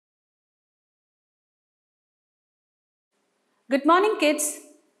Good morning kids.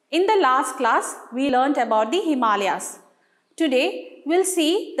 In the last class, we learnt about the Himalayas. Today, we'll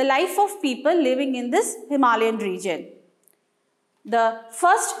see the life of people living in this Himalayan region. The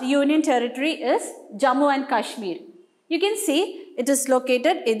first union territory is Jammu and Kashmir. You can see it is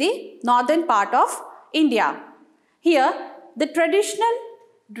located in the northern part of India. Here, the traditional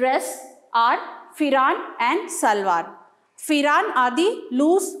dress are firan and salwar. Firan are the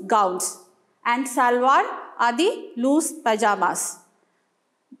loose gowns and salwar are the loose pajamas.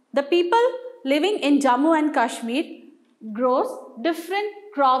 The people living in Jammu and Kashmir grows different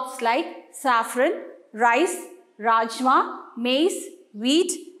crops like saffron, rice, rajma, maize,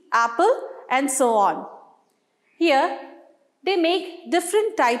 wheat, apple and so on. Here they make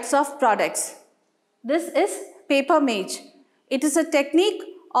different types of products. This is paper mage. It is a technique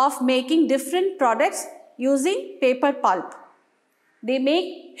of making different products using paper pulp. They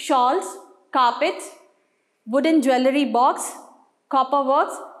make shawls, carpets, wooden jewelry box, copper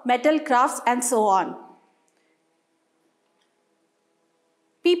works, metal crafts and so on.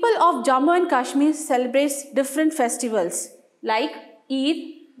 People of Jammu and Kashmir celebrate different festivals like Eid,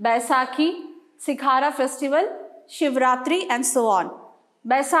 Baisakhi, Sikhara festival, Shivratri and so on.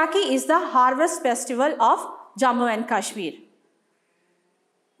 Baisakhi is the harvest festival of Jammu and Kashmir.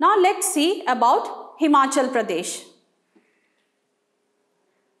 Now let's see about Himachal Pradesh.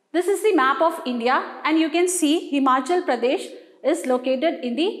 This is the map of India and you can see Himachal Pradesh is located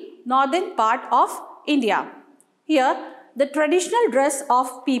in the northern part of India. Here the traditional dress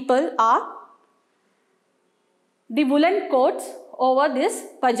of people are the woolen coats over this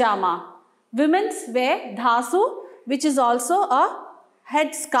pajama. Women wear dhasu, which is also a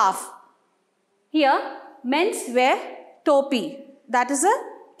head scarf. Here men wear topi, that is a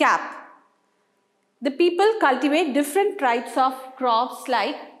cap. The people cultivate different types of crops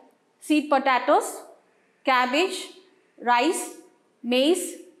like sweet potatoes, cabbage, rice,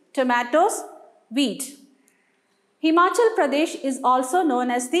 maize, tomatoes, wheat. Himachal Pradesh is also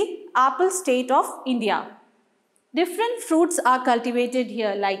known as the apple state of India. Different fruits are cultivated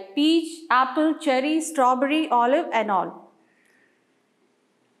here like peach, apple, cherry, strawberry, olive and all.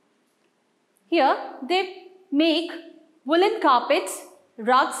 Here they make woolen carpets,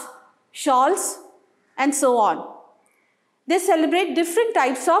 rugs, shawls and so on. They celebrate different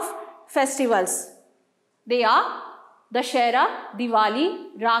types of festivals. They are Dashera,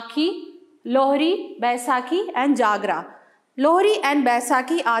 Diwali, Rakhi, Lohri, Baisakhi and Jagra. Lohri and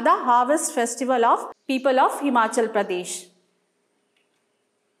Baisakhi are the harvest festival of people of Himachal Pradesh.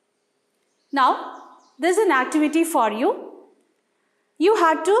 Now, there is an activity for you. You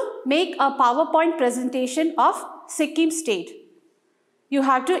had to make a PowerPoint presentation of Sikkim state. You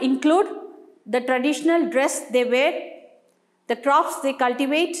have to include the traditional dress they wear, the crops they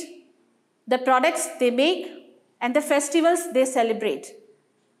cultivate, the products they make and the festivals they celebrate.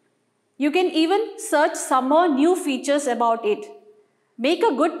 You can even search some more new features about it. Make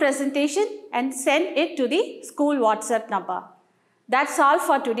a good presentation and send it to the school WhatsApp number. That's all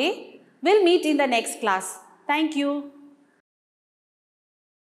for today. We'll meet in the next class. Thank you.